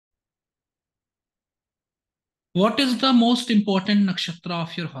What is the most important nakshatra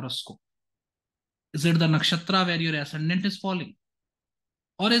of your horoscope? Is it the nakshatra where your ascendant is falling?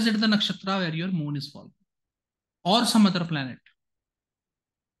 Or is it the nakshatra where your moon is falling? Or some other planet?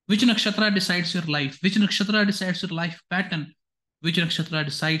 Which nakshatra decides your life? Which nakshatra decides your life pattern? Which nakshatra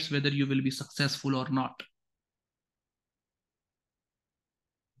decides whether you will be successful or not?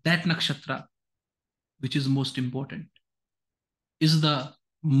 That nakshatra, which is most important, is the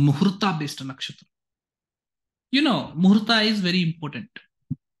muhurta based nakshatra. You know, muhurta is very important.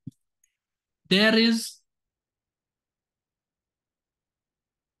 There is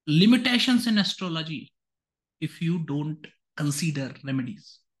limitations in astrology if you don't consider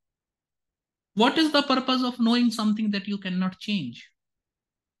remedies. What is the purpose of knowing something that you cannot change?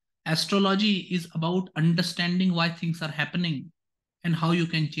 Astrology is about understanding why things are happening and how you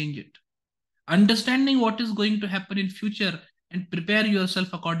can change it. Understanding what is going to happen in future and prepare yourself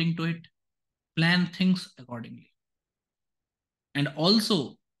according to it. Plan things accordingly. And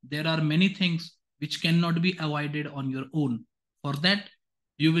also, there are many things which cannot be avoided on your own. For that,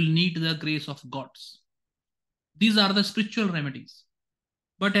 you will need the grace of gods. These are the spiritual remedies.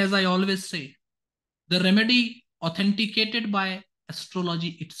 But as I always say, the remedy authenticated by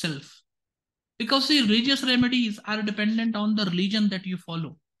astrology itself. Because see, religious remedies are dependent on the religion that you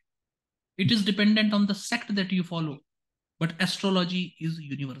follow. It is dependent on the sect that you follow. But astrology is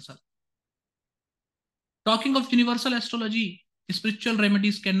universal. Talking of universal astrology, spiritual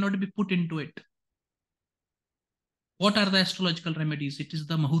remedies cannot be put into it. What are the astrological remedies? It is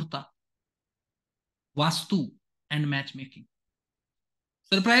the muhurta, vastu, and matchmaking.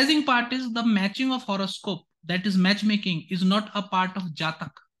 Surprising part is the matching of horoscope, that is matchmaking, is not a part of Jatak,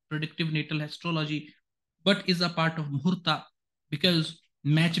 predictive natal astrology, but is a part of muhurta because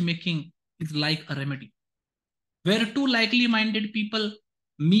matchmaking is like a remedy. Where two likely minded people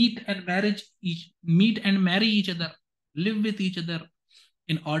meet and marry each other, live with each other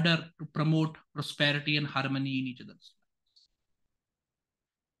in order to promote prosperity and harmony in each other's lives.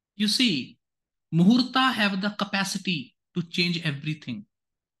 You see, muhurta have the capacity to change everything.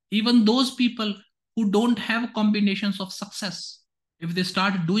 Even those people who don't have combinations of success, if they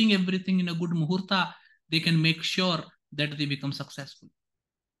start doing everything in a good muhurta, they can make sure that they become successful.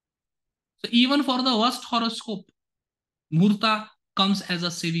 So even for the worst horoscope, muhurta comes as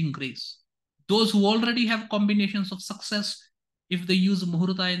a saving grace. Those who already have combinations of success, if they use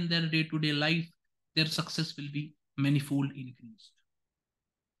muhurta in their day-to-day life, their success will be manifold increased.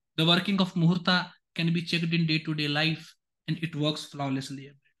 The working of muhurta can be checked in day-to-day life and it works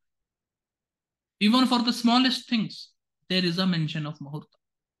flawlessly. Even for the smallest things, there is a mention of muhurta.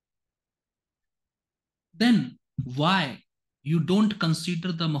 Then why you don't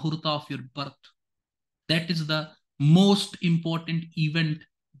consider the muhurta of your birth? That is the most important event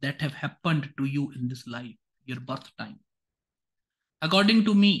that have happened to you in this life, your birth time. According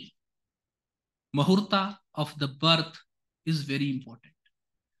to me, muhurta of the birth is very important.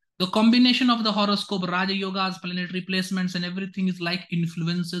 The combination of the horoscope, Raja Yogas, planetary placements, and everything is like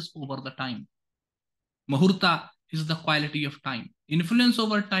influences over the time. Muhurta is the quality of time. Influence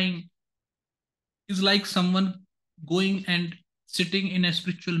over time is like someone going and sitting in a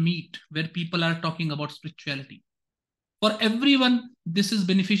spiritual meet where people are talking about spirituality. For everyone, this is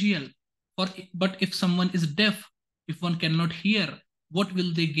beneficial. But if someone is deaf, if one cannot hear, what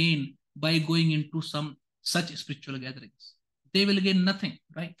will they gain by going into some such spiritual gatherings? They will gain nothing,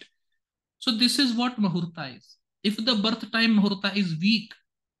 right? So this is what muhurta is. If the birth time muhurta is weak,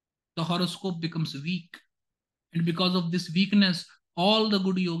 the horoscope becomes weak. And because of this weakness, all the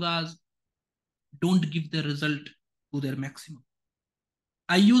good yogas don't give the result to their maximum.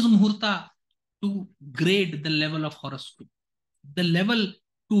 I use muhurta to grade the level of horoscope, the level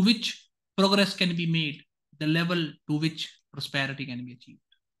to which progress can be made, the level to which prosperity can be achieved.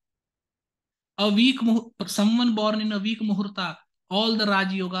 Someone born in a weak muhurta, all the Raj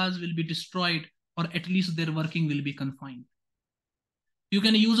Yogas will be destroyed, or at least their working will be confined. You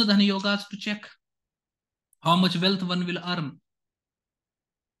can use the Dhana Yogas to check how much wealth one will earn.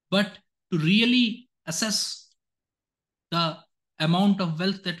 But to really assess the amount of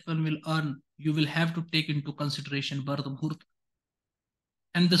wealth that one will earn, you will have to take into consideration birth muhurta.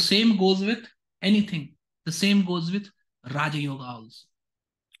 And the same goes with anything. The same goes with Raja Yoga also.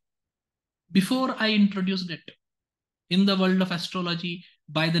 Before I introduced it, in the world of astrology,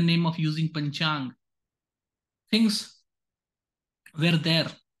 by the name of using Panchang, things were there,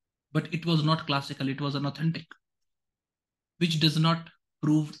 but it was not classical, it was an authentic, which does not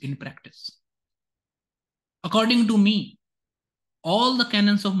prove in practice. According to me, all the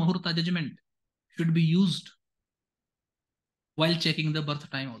canons of Muhurta judgment should be used while checking the birth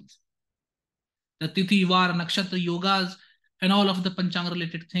time also. The Tithi, Var, Nakshatra yogas and all of the Panchang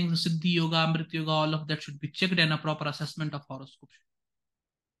related things, Siddhi Yoga, Amrit Yoga, all of that should be checked and a proper assessment of horoscope.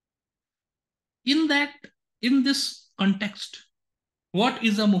 In this context, what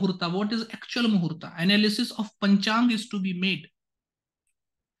is a muhurta? What is actual muhurta? Analysis of Panchang is to be made.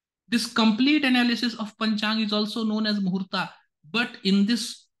 This complete analysis of Panchang is also known as muhurta, but in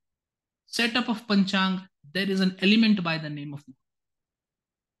this setup of Panchang, there is an element by the name of muhurta.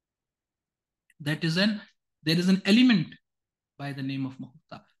 There is an element by the name of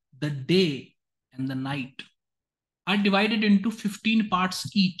muhurta. The day and the night are divided into 15 parts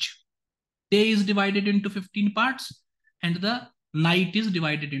each. Day is divided into 15 parts and the night is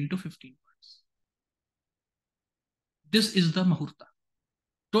divided into 15 parts. This is the muhurta.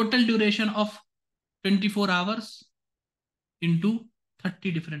 Total duration of 24 hours into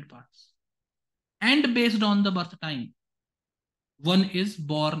 30 different parts. And based on the birth time, one is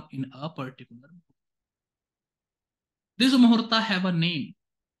born in a particular muhurta. This muhurta have a name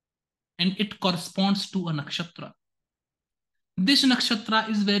and it corresponds to a nakshatra. This nakshatra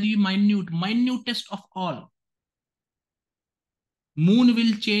is very minutest of all. Moon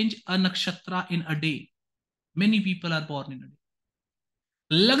will change a nakshatra in a day. Many people are born in a day.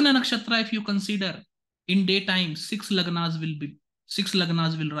 Lagna nakshatra, if you consider, in daytime, 6 lagnas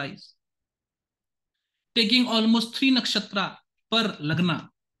will rise. Taking almost 3 nakshatra per lagna,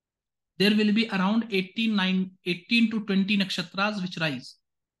 there will be around 18 to 20 nakshatras which rise.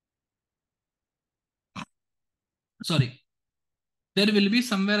 Sorry, there will be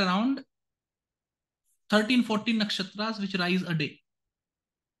somewhere around 13-14 nakshatras which rise a day.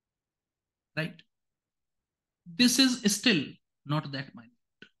 Right? This is still not that minute.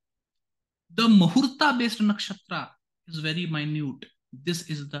 The muhurta based nakshatra is very minute. This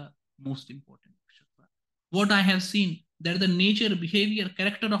is the most important nakshatra. What I have seen, that the nature, behavior,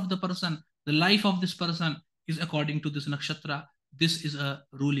 character of the person, the life of this person is according to this nakshatra. This is a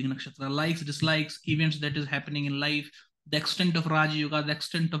ruling nakshatra. Likes, dislikes, events that is happening in life, the extent of Raja Yoga, the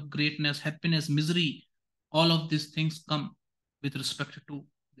extent of greatness, happiness, misery, all of these things come with respect to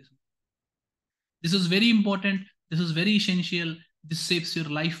this. This is very important. This is very essential. This shapes your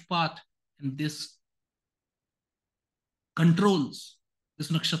life path and this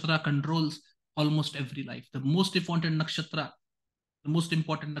nakshatra controls almost every life. The most important nakshatra,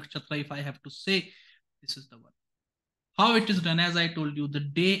 if I have to say, this is the one. How it is done, as I told you, the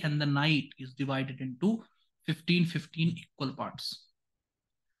day and the night is divided into 15 equal parts.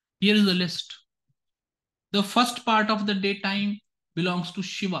 Here is the list. The first part of the daytime belongs to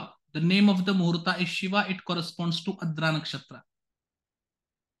Shiva. The name of the muhurta is Shiva. It corresponds to Adra Nakshatra.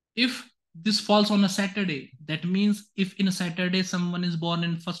 If this falls on a Saturday, that means if in a Saturday someone is born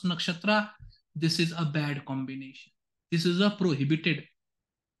in first nakshatra, this is a bad combination. This is a prohibited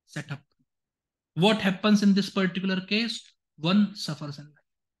setup. What happens in this particular case? One suffers in life.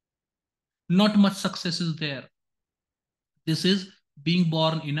 Not much success is there. This is being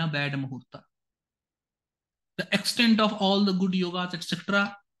born in a bad muhurta. The extent of all the good yogas,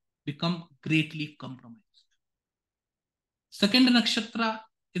 etc., become greatly compromised. Second nakshatra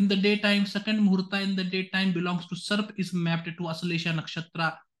in the daytime, second muhurta in the daytime belongs to Sarp, is mapped to Asalesha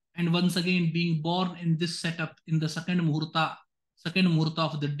nakshatra, and once again being born in this setup in the second muhurta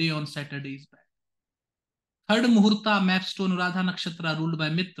of the day on Saturday is bad. Third muhurta maps to Anuradha nakshatra ruled by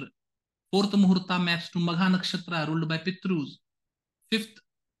Mitra. Fourth muhurta maps to Magha nakshatra ruled by Pitrus. Fifth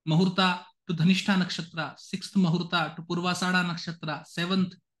muhurta to Dhanishta nakshatra. Sixth muhurta to Purvasada nakshatra.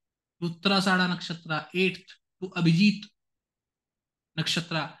 Seventh to Uttarasada nakshatra. Eighth to Abhijit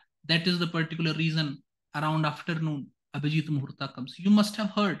nakshatra. That is the particular reason around afternoon Abhijit muhurta comes. You must have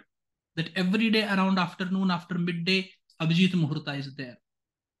heard that every day around afternoon, after midday, Abhijit muhurta is there,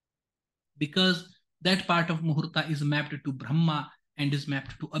 because that part of muhurta is mapped to Brahma and is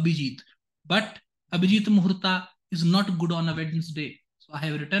mapped to Abhijit. But Abhijit muhurta is not good on a Wednesday. So I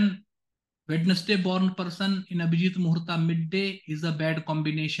have written Wednesday born person in Abhijit muhurta midday is a bad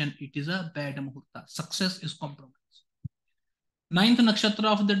combination. It is a bad muhurta. Success is compromised. Ninth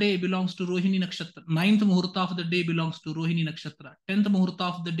nakshatra of the day belongs to Rohini nakshatra. Ninth muhurta of the day belongs to Rohini nakshatra. 10th muhurta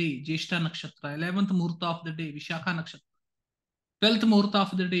of the day, Jeshta nakshatra. 11th muhurta of the day, Vishakha nakshatra. 12th muhurta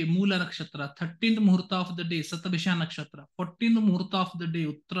of the day, Moola nakshatra. 13th muhurta of the day, Satabhisha nakshatra. 14th muhurta of the day,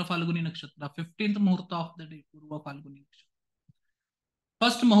 Uttara Falguni nakshatra. 15th muhurta of the day, Purva Falguni nakshatra.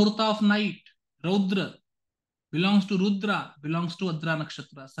 First muhurta of night, Raudra, belongs to Rudra, belongs to Adra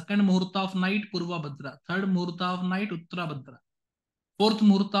nakshatra. Second muhurta of night, Purva Bhadra. Third muhurta of night, Uttara Bhadra. Fourth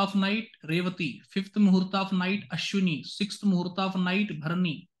muhurta of night, Revati. Fifth muhurta of night, Ashwini. Sixth muhurta of night,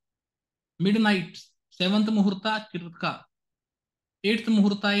 Bharani. Midnight, seventh muhurta, Kirtka. 8th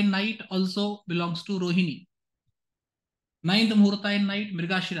muhurta in night also belongs to Rohini. 9th muhurta in night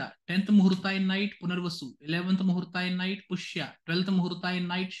Mrigashira. 10th muhurta in night Punarvasu. 11th muhurta in night Pushya. 12th muhurta in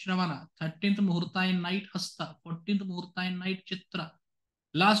night Shravana. 13th muhurta in night Hasta. 14th muhurta in night Chitra.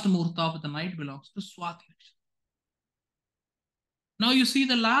 Last muhurta of the night belongs to Swati. Now you see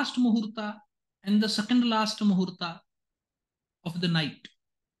the last muhurta and the second last muhurta of the night,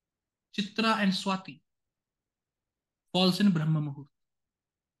 Chitra and Swati, falls in Brahma Muhurta.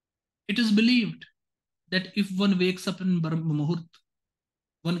 It is believed that if one wakes up in Brahma Muhurta,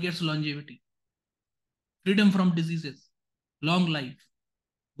 one gets longevity, freedom from diseases, long life.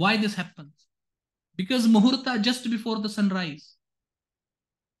 Why this happens? Because Muhurta just before the sunrise,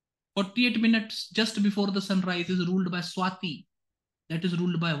 48 minutes just before the sunrise is ruled by Swati, that is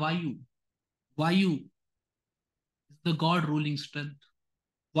ruled by Vayu. Vayu is the god ruling strength.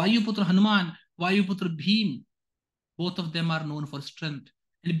 Vayuputra Hanuman, Vayuputra Bhim, both of them are known for strength.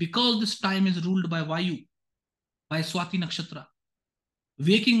 And because this time is ruled by Vayu, by Swati Nakshatra,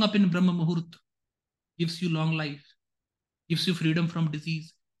 waking up in Brahma Muhurt gives you long life, gives you freedom from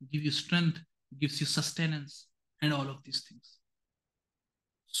disease, gives you strength, gives you sustenance, and all of these things.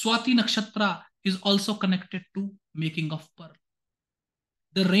 Swati Nakshatra is also connected to making of pearl.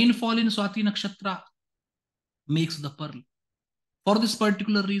 The rainfall in Swati Nakshatra makes the pearl. For this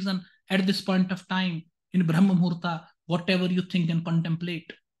particular reason, at this point of time, in Brahma Muhurta, whatever you think and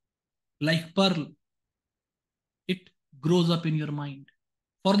contemplate, like pearl, it grows up in your mind.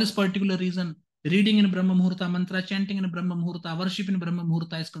 For this particular reason, reading in Brahma Muhurta, mantra chanting in Brahma Muhurta, worship in Brahma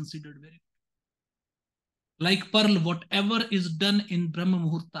Muhurta is considered very good. Like pearl, whatever is done in Brahma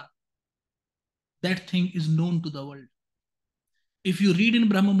Muhurta, that thing is known to the world. If you read in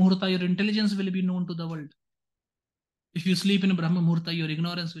Brahma Muhurta, your intelligence will be known to the world. If you sleep in Brahma Muhurta, your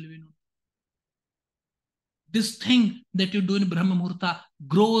ignorance will be known. This thing that you do in Brahma Muhurta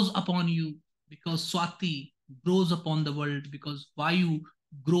grows upon you because Swati grows upon the world, because Vayu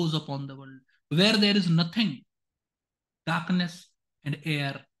grows upon the world. Where there is nothing, darkness and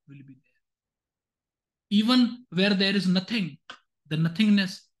air will be there. Even where there is nothing, the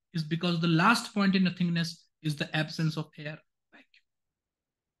nothingness is because the last point in nothingness is the absence of air.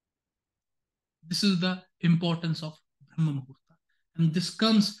 This is the importance of Brahma Muhurta. And this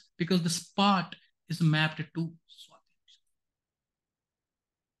comes because this part is mapped to Swati.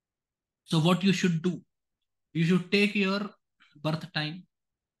 So what you should do, you should take your birth time,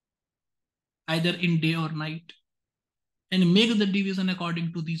 either in day or night, and make the division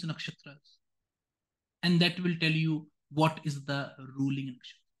according to these nakshatras. And that will tell you what is the ruling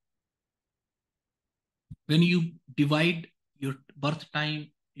nakshatra. When you divide your birth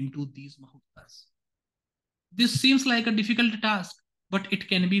time into these muhurtas, this seems like a difficult task, but it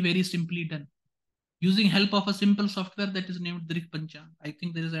can be very simply done using help of a simple software that is named Drik Panchang. I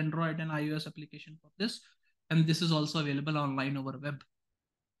think there is Android and iOS application for this, and this is also available online over web.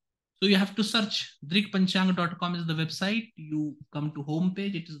 So you have to search drikpanchang.com is the website. You come to home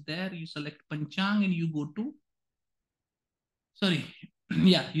page, it is there. You select Panchang and you go to,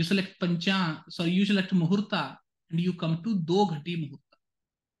 you select Panchang. So you select Muhurta and you come to Do Ghati Muhurta.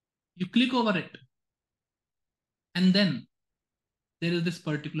 You click over it. And then there is this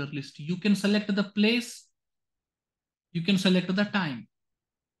particular list. You can select the place. You can select the time.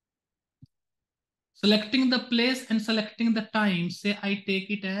 Selecting the place and selecting the time, say I take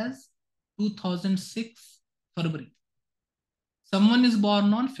it as 2006 February. Someone is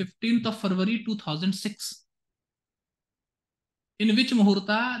born on 15th of February 2006. In which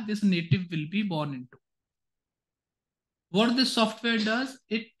Muhurta this native will be born into. What this software does,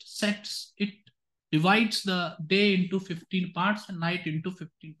 it divides the day into 15 parts and night into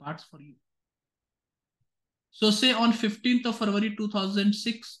 15 parts for you. So say on 15th of February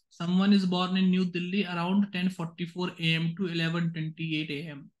 2006, someone is born in New Delhi around 10:44 a.m. to 11:28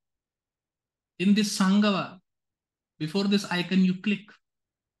 a.m. In this Sangava, before this icon you click,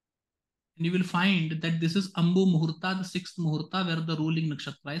 and you will find that this is Ambu Muhurta, the 6th Muhurta, where the ruling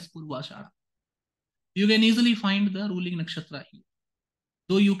nakshatra is Purvashada. You can easily find the ruling nakshatra here.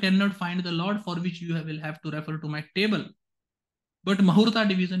 Though you cannot find the Lord, for which you will have to refer to my table. But Muhurta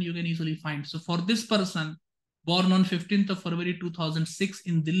division you can easily find. So for this person, born on 15th of February 2006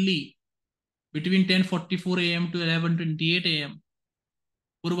 in Delhi, between 10:44 a.m. to 11:28 a.m.,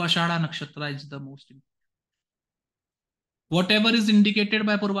 Purvashada Nakshatra is the most important. Whatever is indicated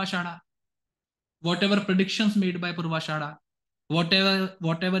by Purvashada, whatever predictions made by Purvashada,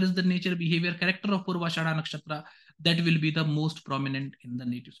 whatever is the nature, behavior, character of Purvashada Nakshatra, that will be the most prominent in the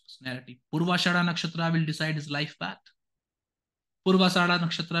native's personality. Purvashada Nakshatra will decide his life path. Purvashada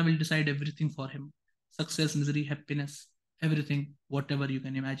Nakshatra will decide everything for him. Success, misery, happiness, everything, whatever you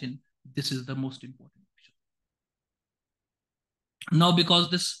can imagine. This is the most important. Now,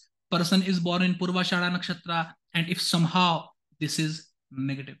 because this person is born in Purvashada Nakshatra, and if somehow this is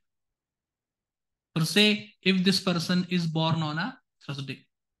negative, or say if this person is born on a Thursday,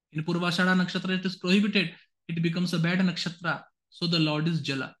 in Purvashada Nakshatra it is prohibited, it becomes a bad Nakshatra, so the Lord is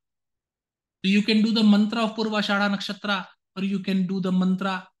Jala. So you can do the mantra of Purvashada Nakshatra, or you can do the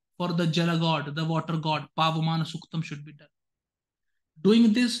mantra for the Jala god, the water god. Pavamana Suktam should be done.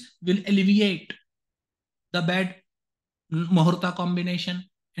 Doing this will alleviate the bad muhurta combination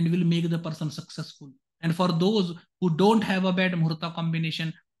and will make the person successful. And for those who don't have a bad muhurta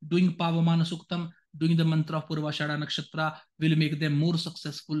combination, doing Pavamana Suktam, doing the mantra of Purvashada Nakshatra will make them more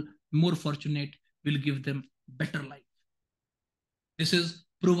successful, more fortunate, will give them better life. This is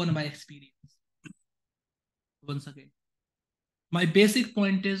proven by experience. Once again, my basic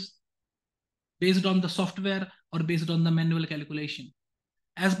point is based on the software or based on the manual calculation.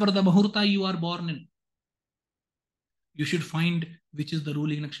 As per the muhurta you are born in, you should find which is the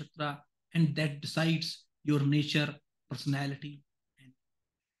ruling nakshatra, and that decides your nature, personality, and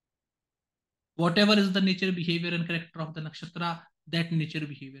whatever is the nature, behavior, and character of the nakshatra, that nature,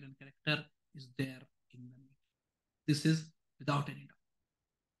 behavior, and character is there in the nature. This is without any doubt.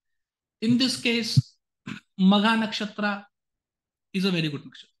 In this case, Magha nakshatra is a very good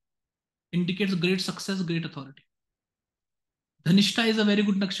nakshatra. Indicates great success, great authority. Dhanishta is a very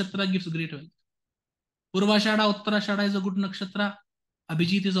good nakshatra, gives great wealth. Purvashada, Uttarashada is a good nakshatra.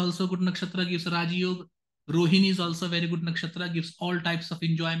 Abhijit is also a good nakshatra, gives Raja Yoga. Rohini is also a very good nakshatra, gives all types of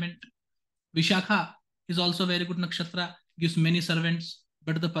enjoyment. Vishakha is also a very good nakshatra, gives many servants,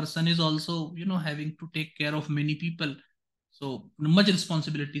 but the person is also, having to take care of many people. So much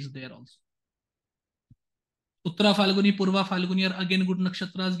responsibility is there also. Uttara Falguni, Purva Falguni are again good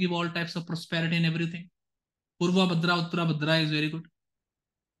nakshatras, give all types of prosperity and everything. Purva Bhadra, Uttara Bhadra is very good.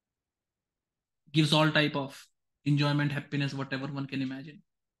 Gives all type of enjoyment, happiness, whatever one can imagine.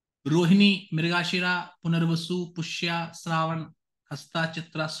 Rohini, Mrigashira, Punarvasu, Pushya, Sravan, Hasta,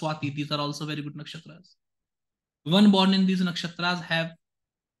 Chitra, Swati, these are also very good nakshatras. One born in these nakshatras have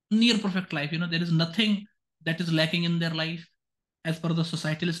near perfect life. There is nothing that is lacking in their life. As per the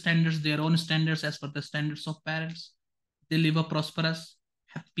societal standards, their own standards, as per the standards of parents, they live a prosperous,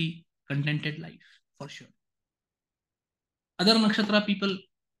 happy, contented life, for sure. Other nakshatra people,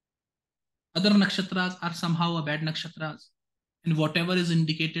 other nakshatras are somehow a bad nakshatras. And whatever is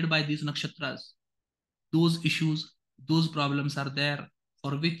indicated by these nakshatras, those issues, those problems are there,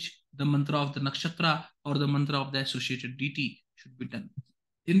 for which the mantra of the nakshatra or the mantra of the associated deity should be done.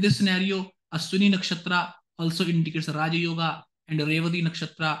 In this scenario, Aswini nakshatra also indicates Raja Yoga, and Revati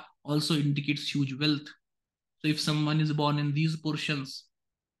nakshatra also indicates huge wealth. So if someone is born in these portions,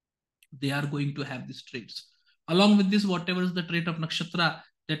 they are going to have these traits. Along with this, whatever is the trait of nakshatra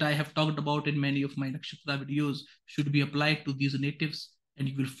that I have talked about in many of my nakshatra videos should be applied to these natives, and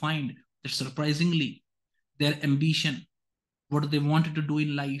you will find that surprisingly, their ambition, what they wanted to do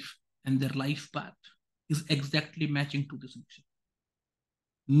in life, and their life path is exactly matching to this nakshatra.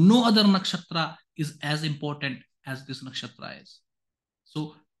 No other nakshatra is as important as this nakshatra is.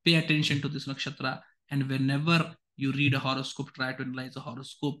 So pay attention to this nakshatra, and whenever you read a horoscope, try to analyze a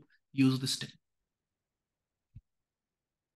horoscope, use this technique.